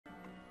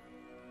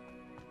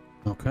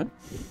Okay.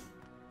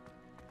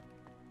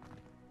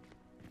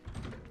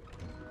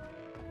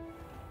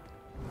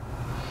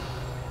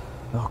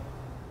 Oh.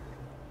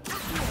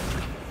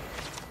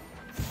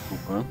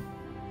 Okay.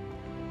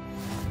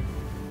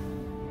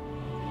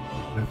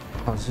 A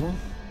puzzle.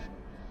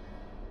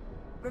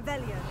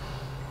 Revelio.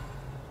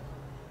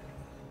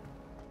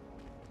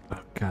 Oh,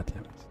 God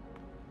damn it.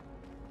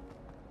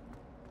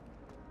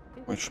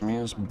 Which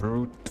means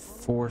brute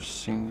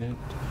forcing it.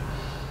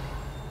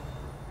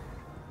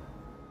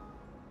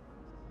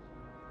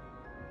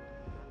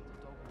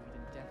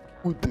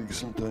 Would take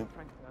some time.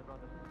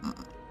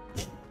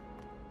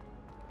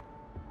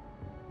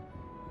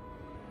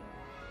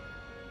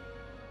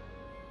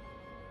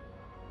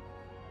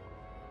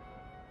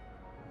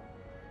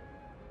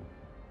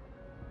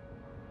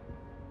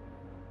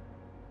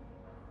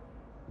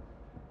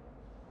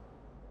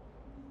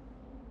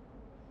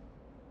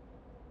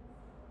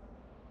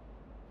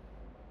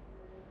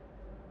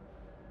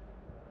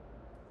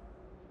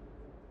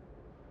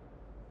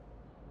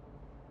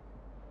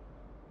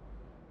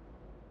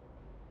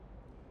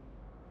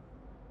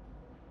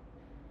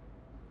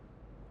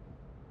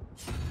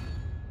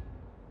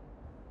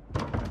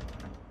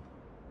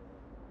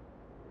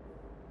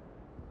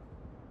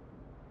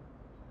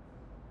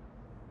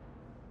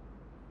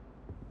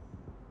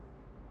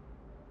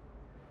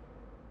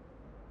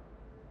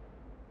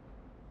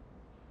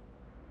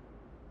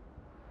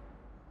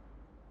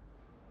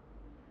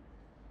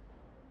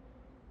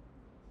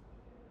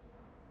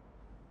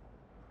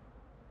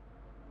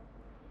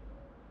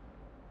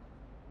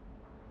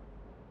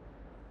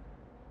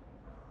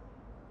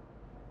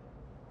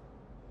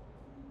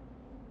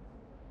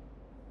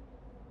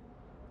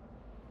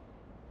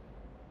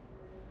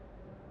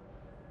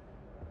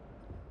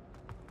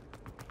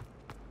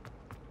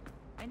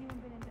 Anyone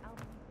been into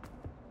Albany?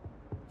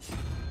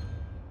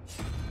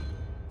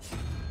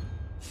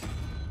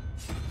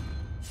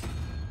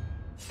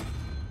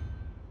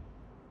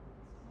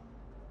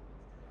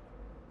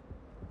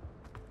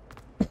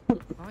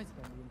 I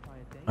spent the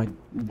entire day. I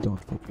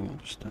don't fucking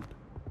understand.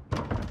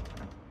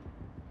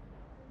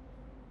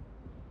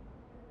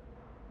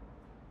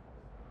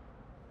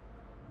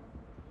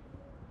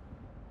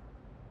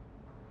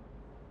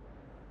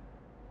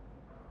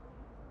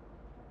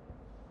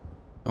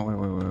 Oh,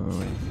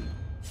 wait.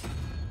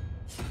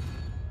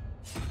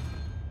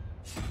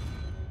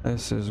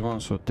 This is one,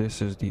 so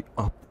this is the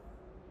up.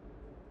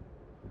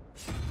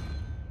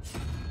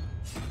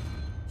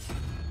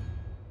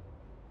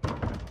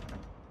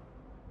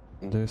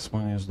 This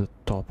one is the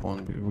top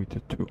one with the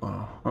two.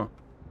 Uh-huh.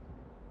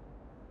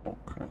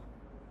 Okay.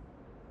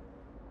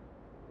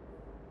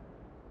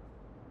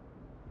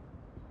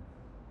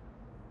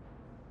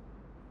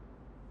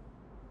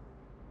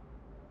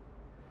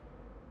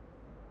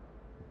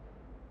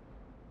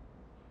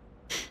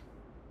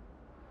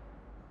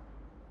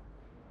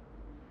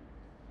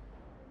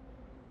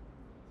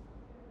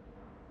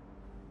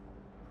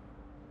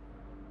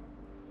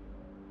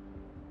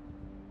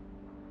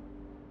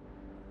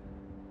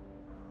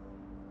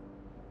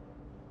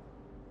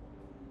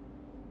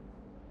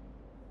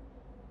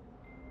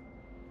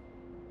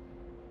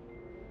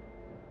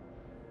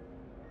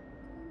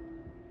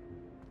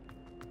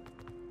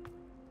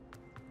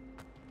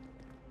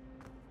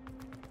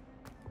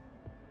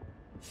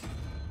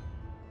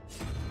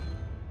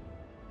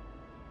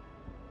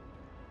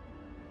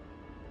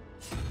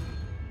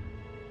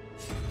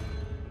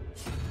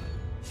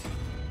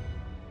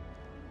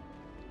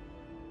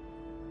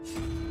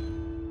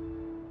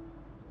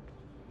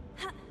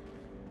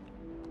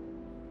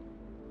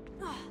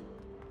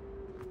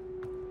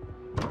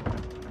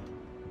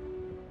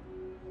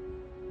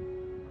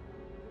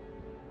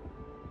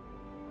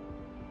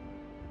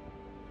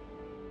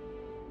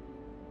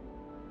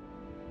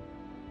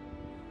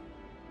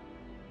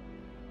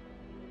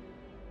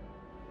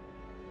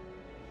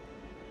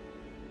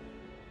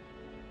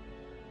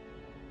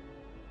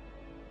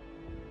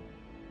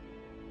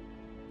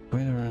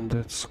 Waiter and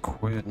that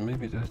squid,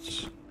 maybe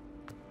that's...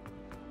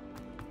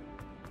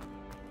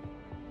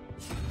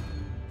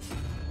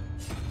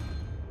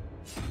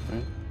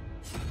 Right?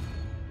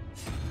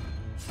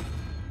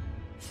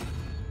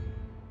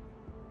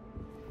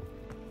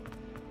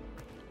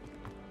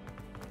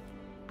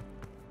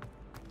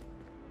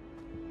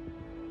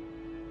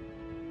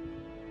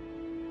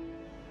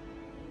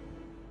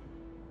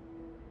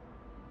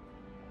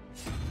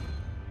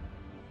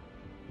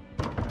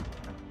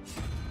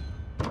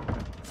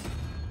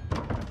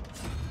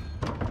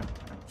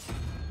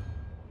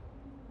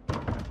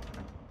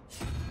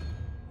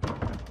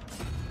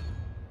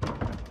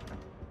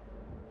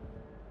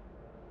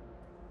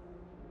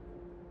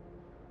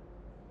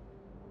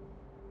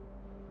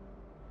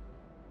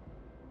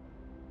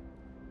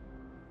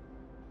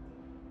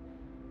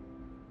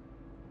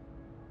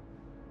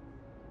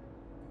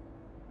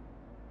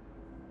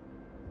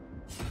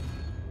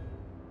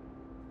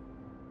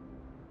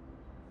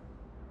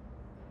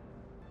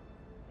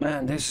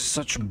 Man, this is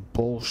such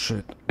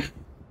bullshit.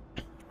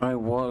 I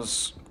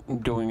was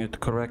doing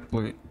it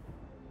correctly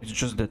It's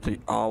just that the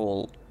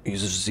owl is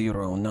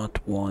 0,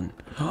 not 1.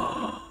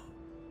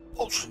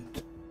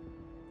 Bullshit.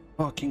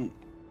 Fucking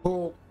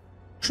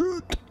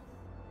bullshit.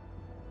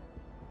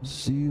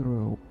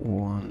 0,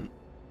 1,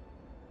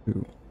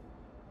 2.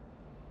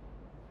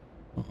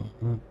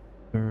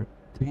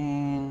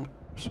 13.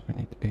 So I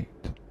need 8.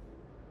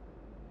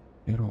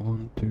 0,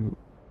 1, 2,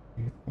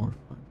 3, 4,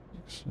 5,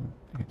 6, 7,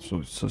 8. So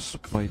it's a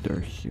spider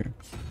here.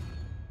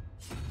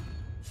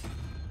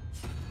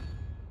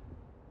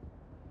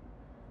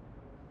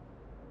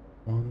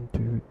 One,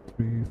 2,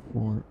 3,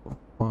 4,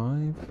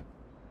 5,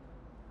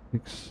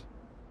 6,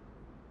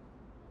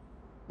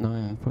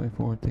 9, 5,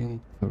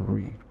 14,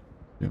 3.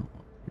 0,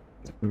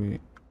 3.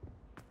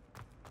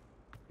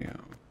 Yeah.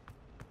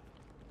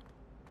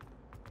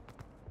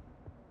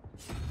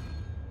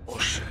 Oh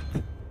shit.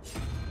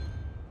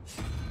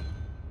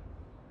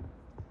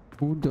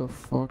 Who the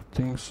fuck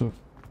thinks of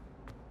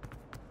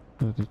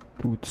that it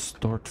would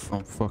start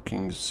from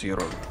fucking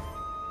 0?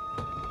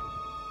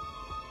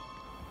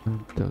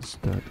 And does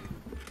that?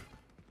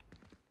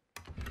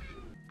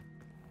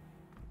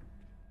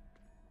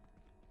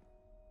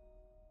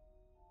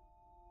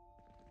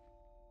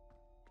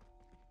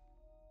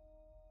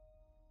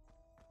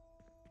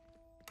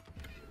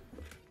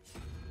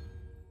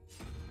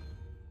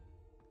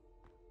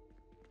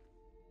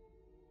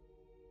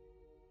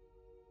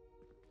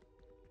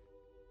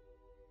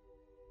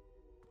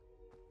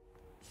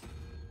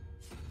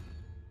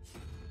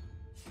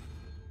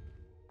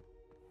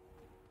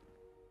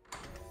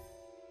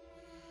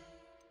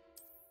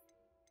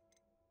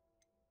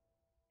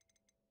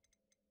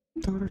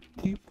 Another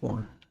deep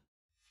one.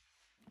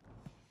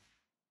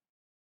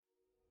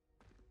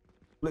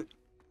 Look.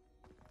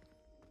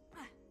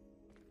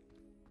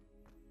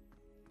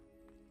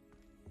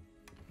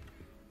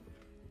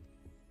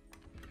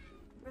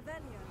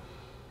 Ravenia.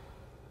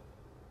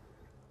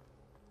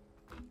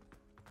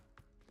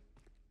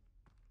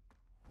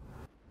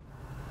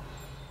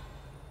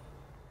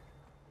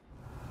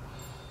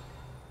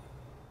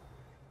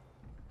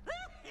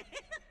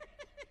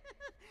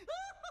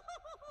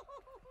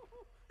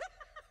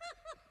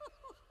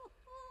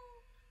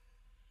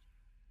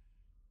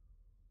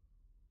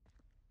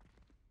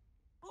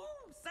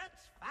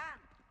 Such fun!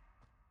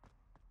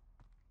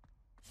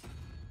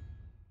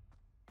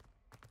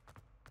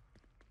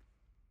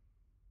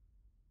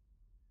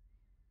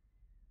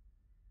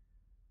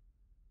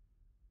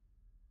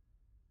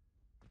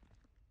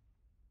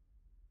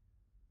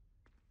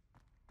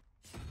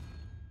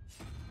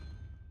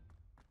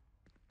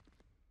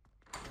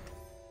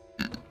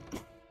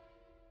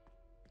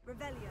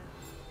 Revelio.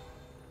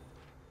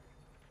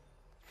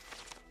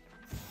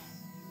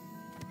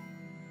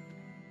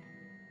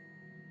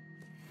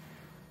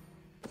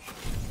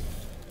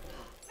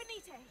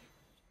 Finite.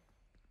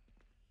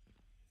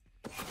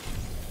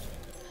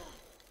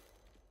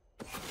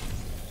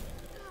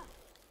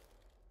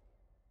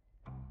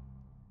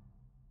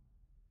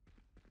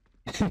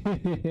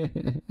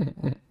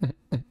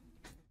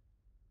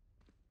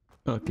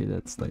 Okay,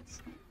 that's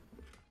nice.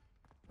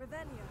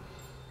 Revelio.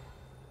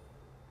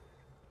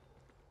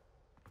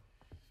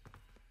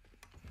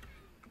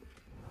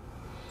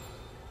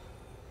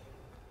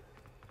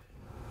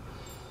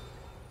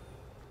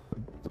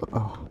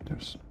 Oh,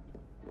 there's.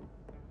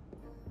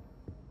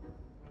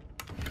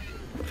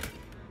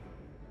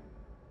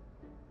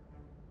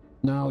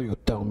 Now you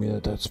tell me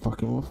that that's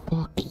fucking. Well,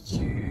 fuck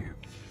you.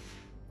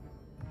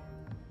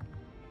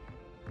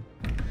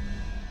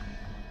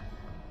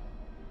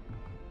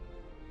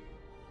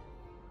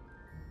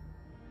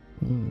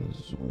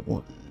 There's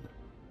 1,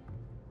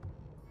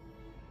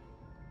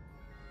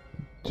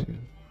 2,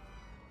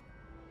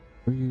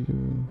 3,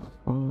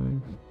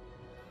 5,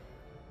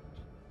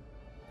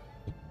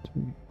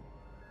 3,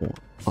 4.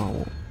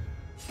 Owl.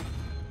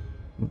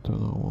 I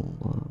don't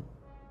know.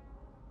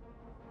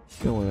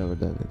 Yeah, whatever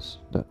that is.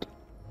 That.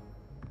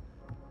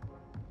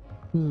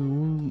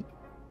 1,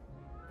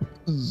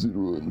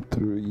 0, and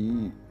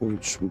 3,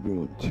 which would be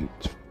 1, 2,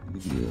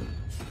 3.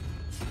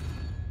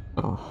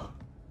 Ah.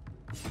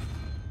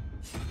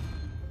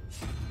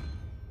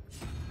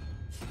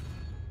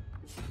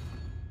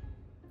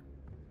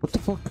 What the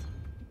fuck?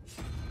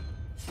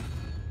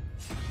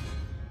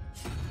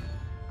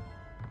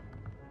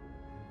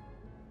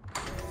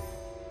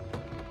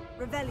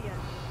 Revelio.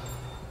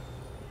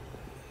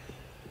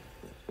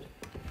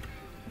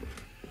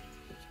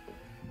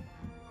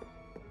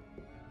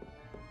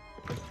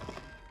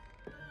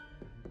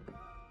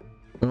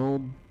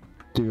 Oh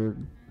dear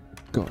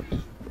God.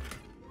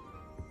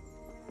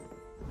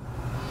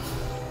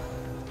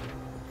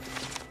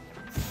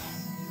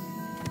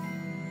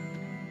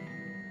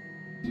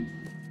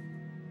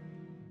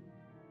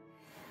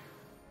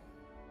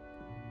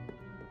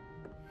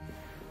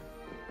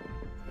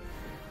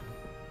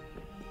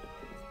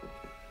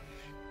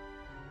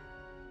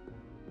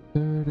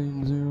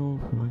 Thirteen 0,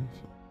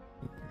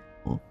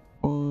 5,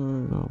 4,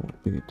 that will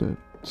be the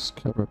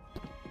scarab,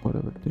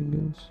 whatever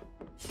thing is.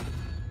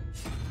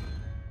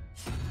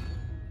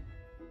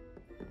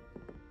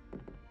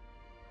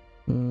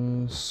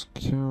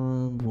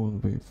 Scarab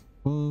won't be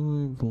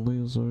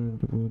lizard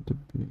would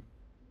be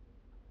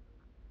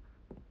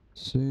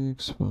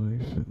 6, 5,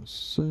 and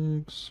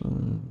 6,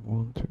 and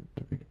 1, 2,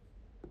 3,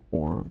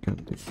 4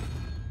 candy.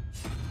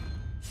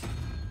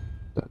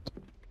 That.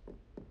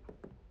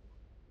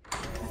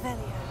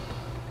 Revelio.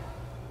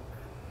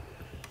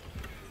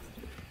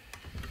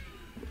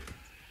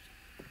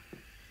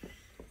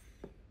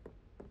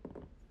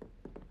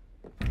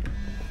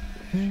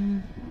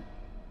 Okay.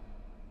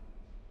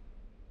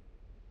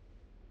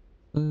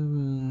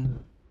 7.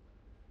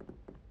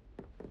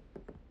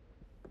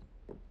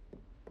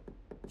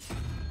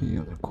 The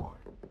other coin.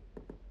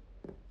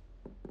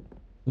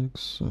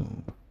 6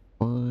 and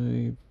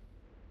 5.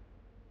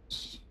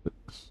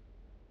 6.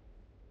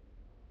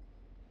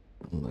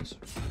 Lizard.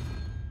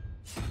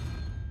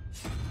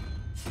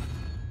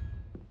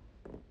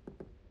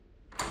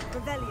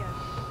 Revelio.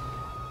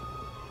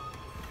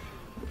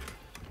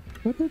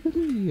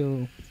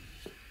 Revelio.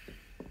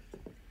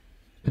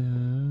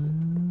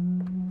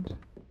 And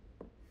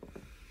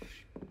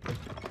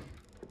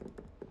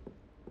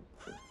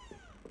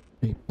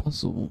a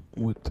puzzle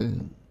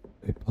within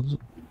a puzzle.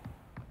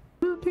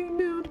 Counting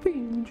down the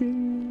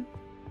pages.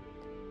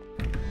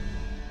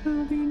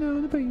 Counting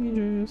down the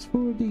pages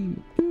for the.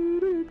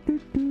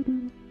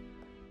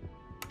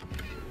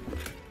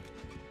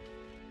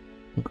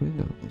 Okay,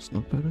 that was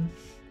not better.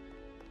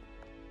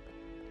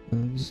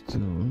 And still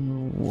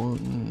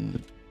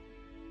 1,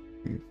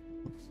 3,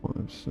 4,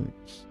 5,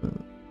 6,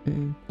 7,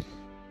 8.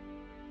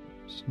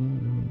 So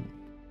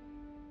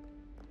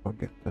I'll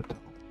get that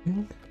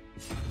thing.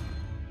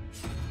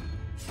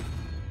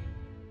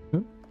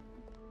 Yep.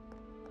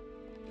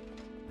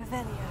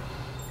 Revelio.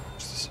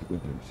 Just to see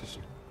whether it's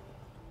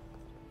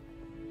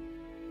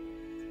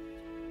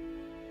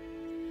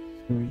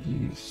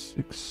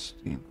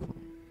 16.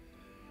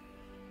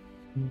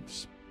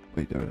 Oops.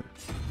 Wait there.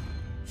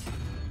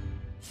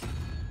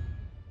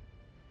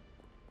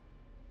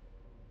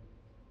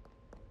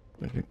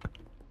 I think.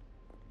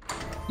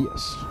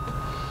 Yes.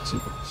 See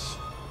this.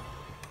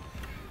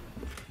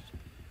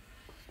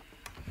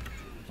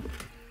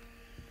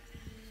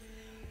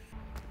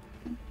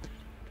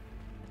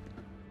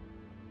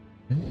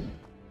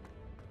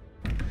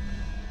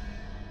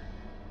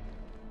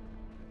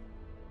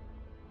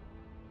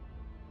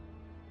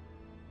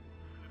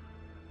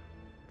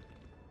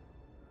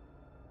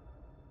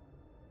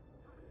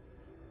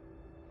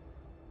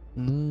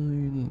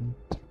 Nine,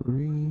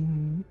 3.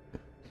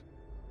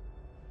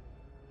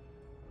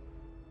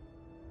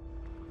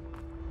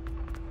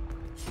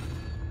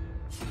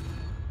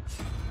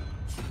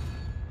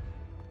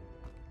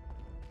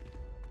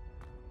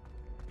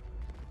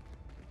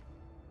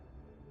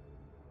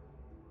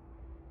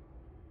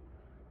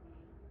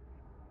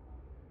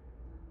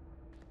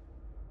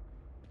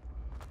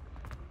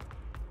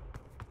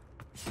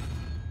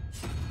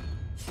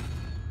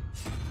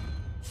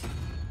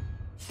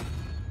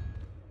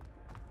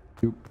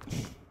 Yep.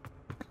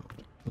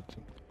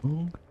 Nothing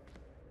wrong.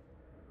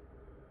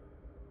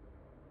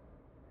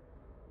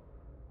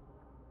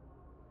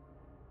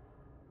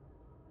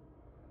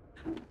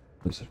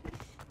 Lizard.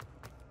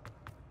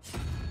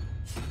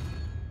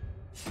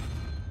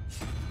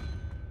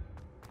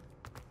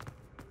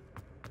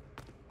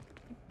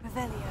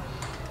 Revelio.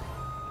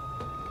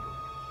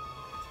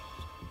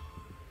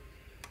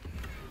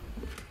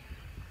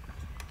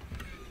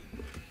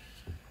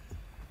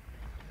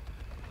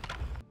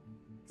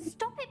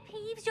 Stop it,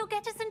 Peeves. You'll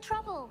get us in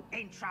trouble.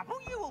 In trouble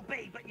you will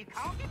be, but you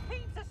can't give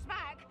Peeves a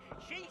smack.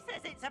 She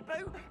says it's a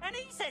boo, and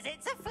he says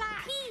it's a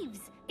flat.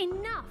 Peeves,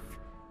 enough.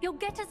 You'll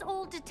get us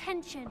all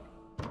detention.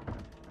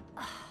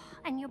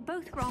 And you're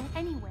both wrong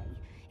anyway.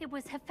 It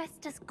was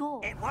Hephaestus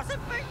Gore. It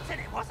wasn't Boots and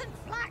it wasn't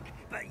Flack,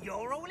 but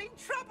you're all in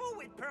trouble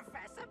with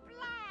Professor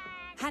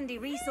Black. Handy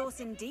resource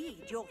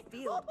indeed, your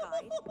field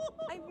guide.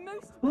 I'm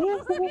most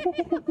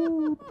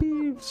Oh,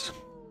 Peeves.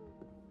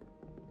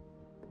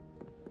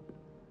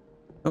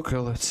 Okay,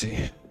 let's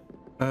see.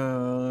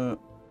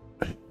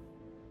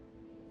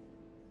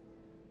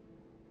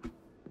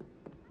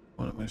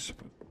 What am I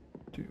supposed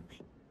to do?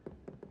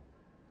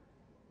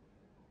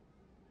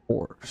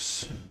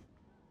 Horse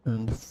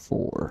and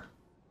 4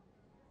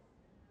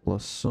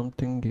 plus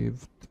something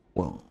give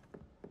 12.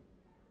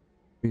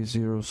 Be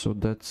 0, so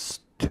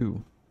that's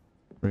 2,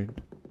 right?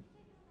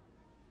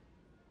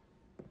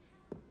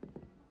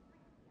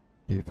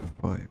 Give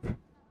 5.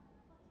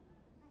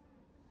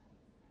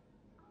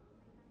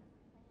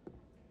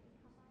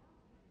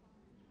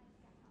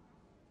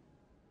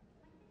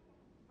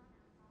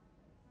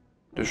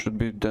 There should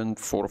be then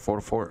 4,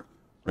 4, 4,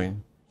 right?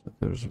 So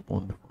there's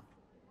 1.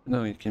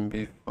 No, it can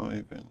be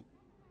 5 and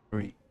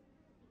 3.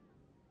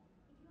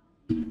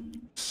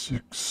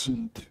 6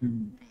 and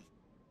 2.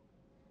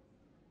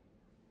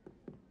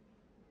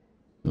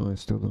 No, I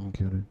still don't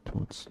get it.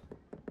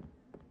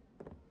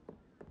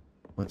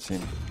 Let's see.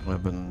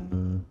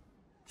 11.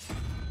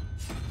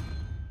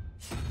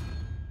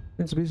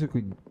 It's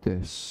basically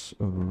this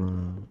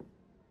over.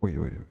 Wait.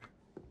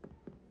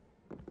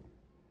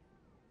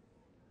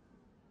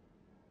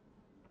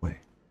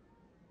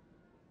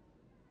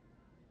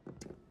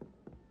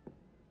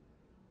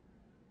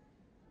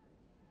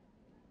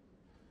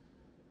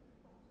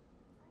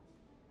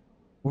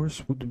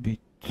 horse would be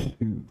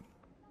 2.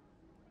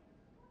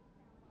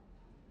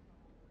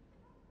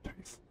 3,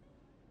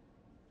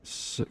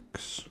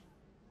 6.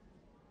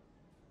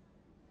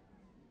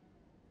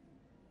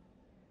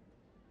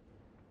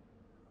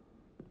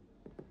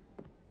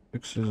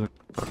 Six is a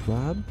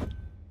crab.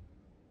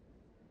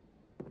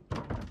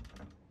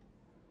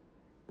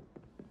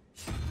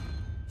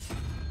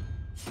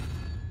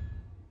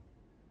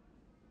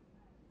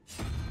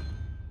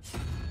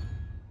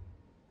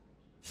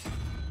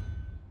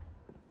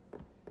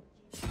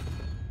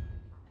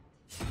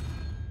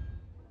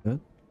 That.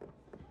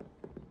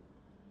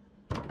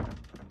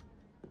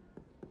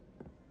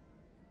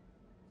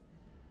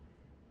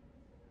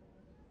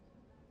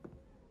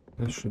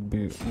 This should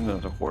be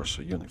not a horse,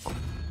 a unicorn.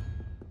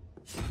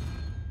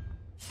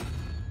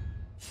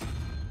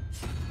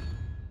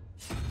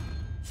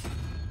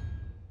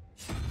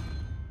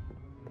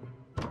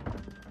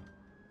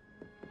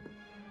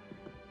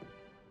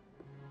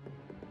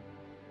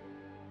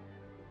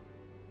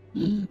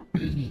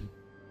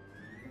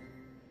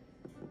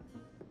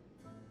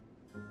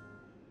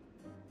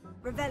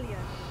 Revelio.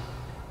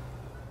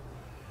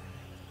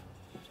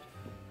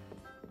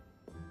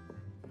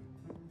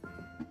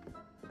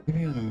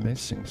 Maybe I'm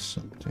missing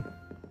something.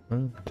 I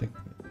don't think.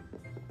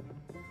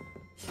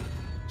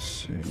 Let's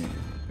see.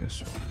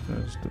 Guess what?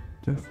 There's the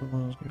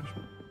difference.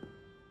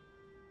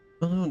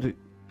 Oh no, the.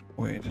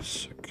 Wait a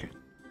second.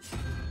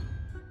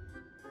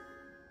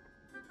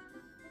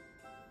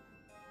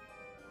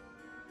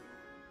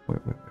 Wait.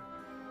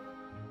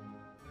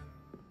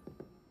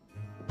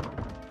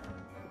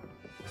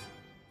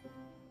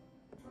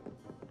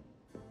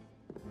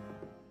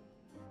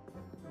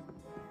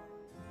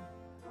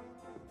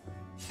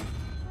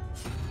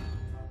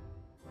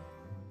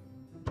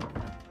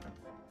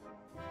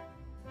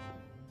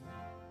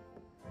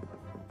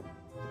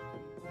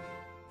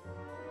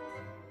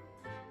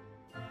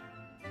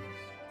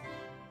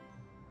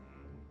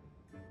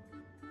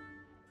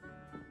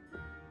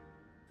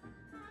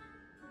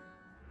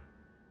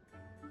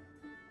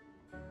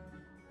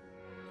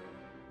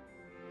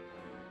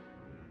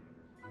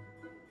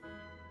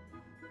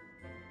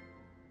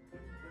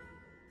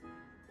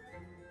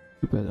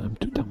 Too bad I'm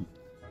too dumb.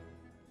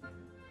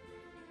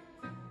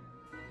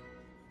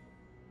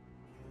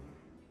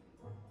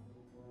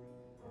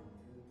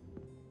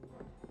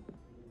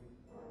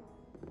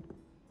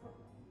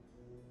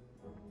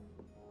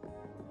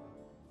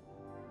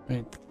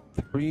 Right,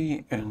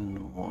 3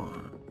 and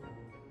 1.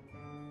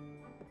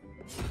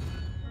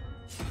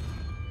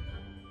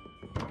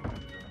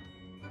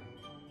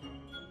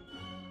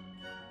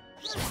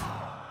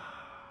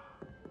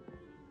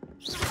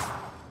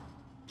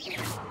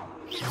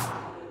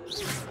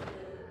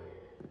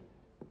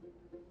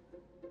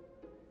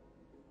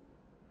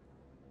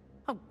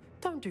 Oh,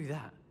 don't do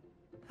that.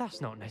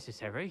 That's not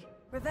necessary.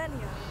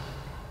 Revelio.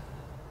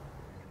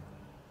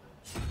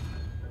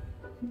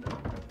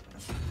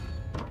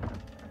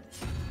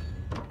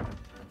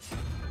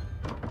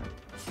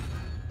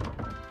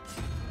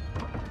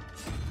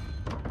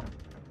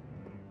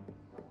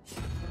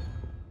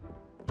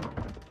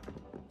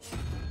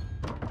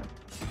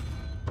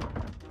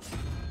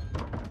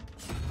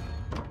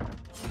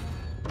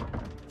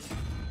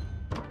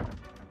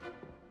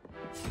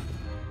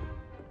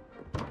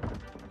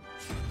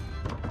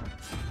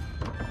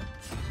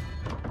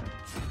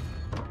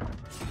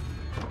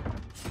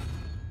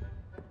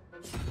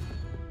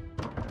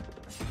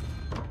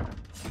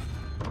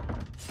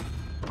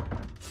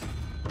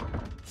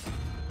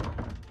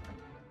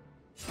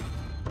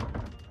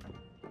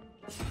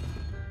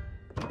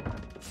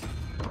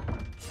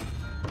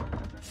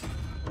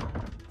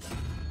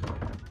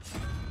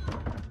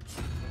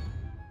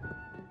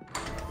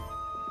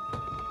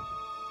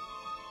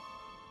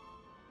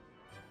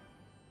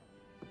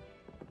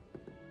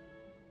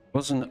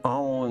 Was an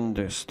owl in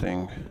this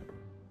thing.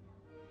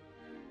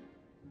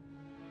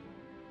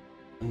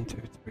 1,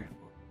 2, 3,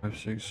 4, 5,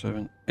 6,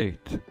 7,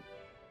 8.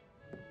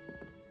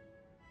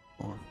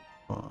 4,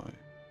 5.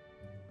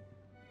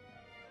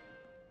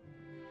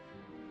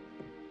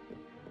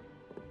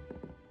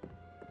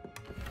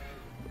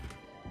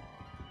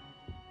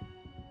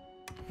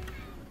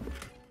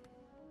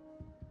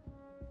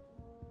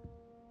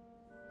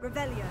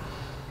 Revelio.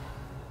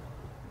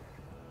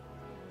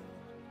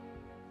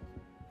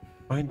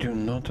 I do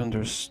not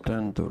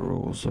understand the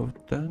rules of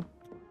that.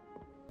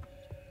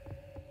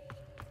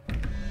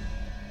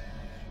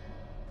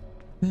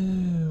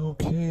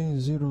 Okay,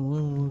 0,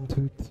 1,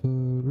 2,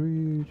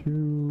 3,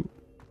 2.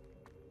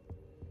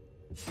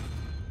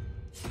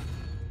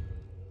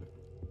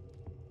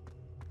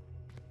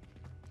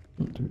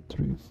 One, two,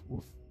 three,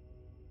 four.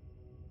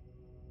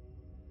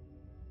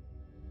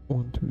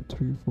 1, 2,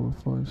 3, 4,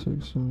 5,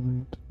 6,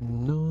 7, 8,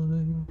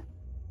 9,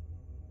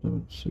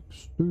 7,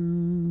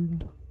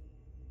 16.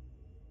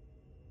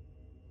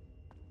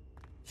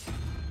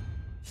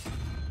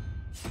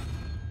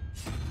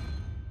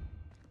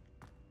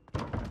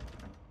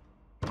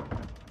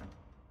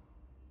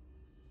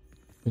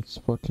 It's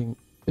fucking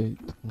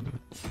 800.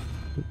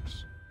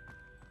 Oops.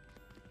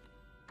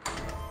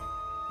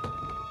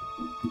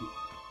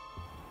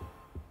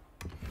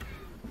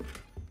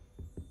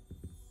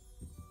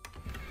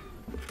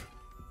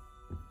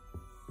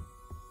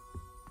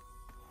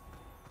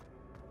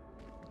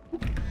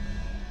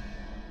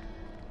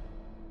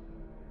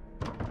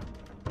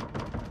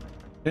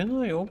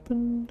 Can I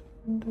open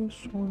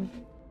this one?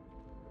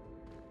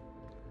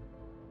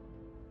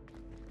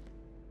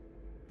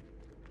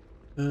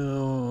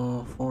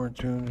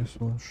 Fortune, this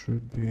one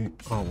should be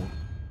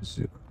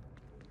 0.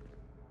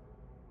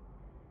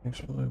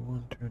 Next one,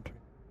 1, 2, 3.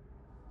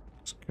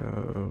 Let's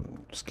go.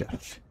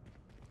 Sketch.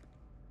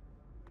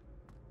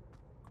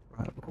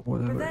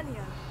 Whatever.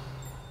 Revelio.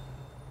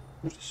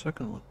 Where's the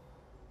second one?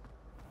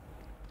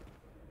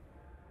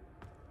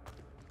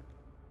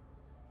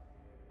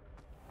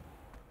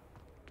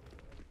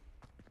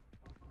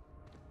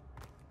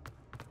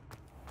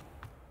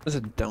 Is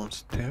it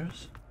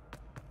downstairs?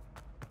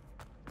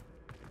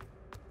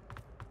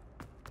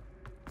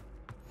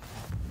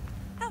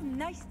 How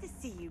nice to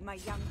see you, my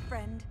young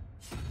friend.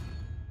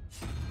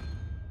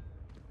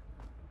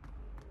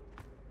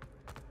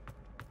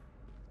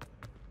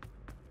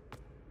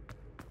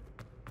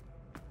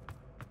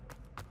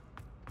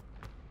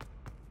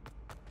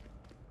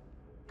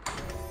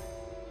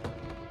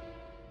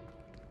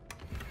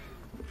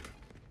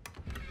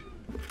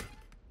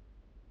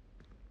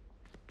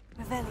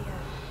 Revelio.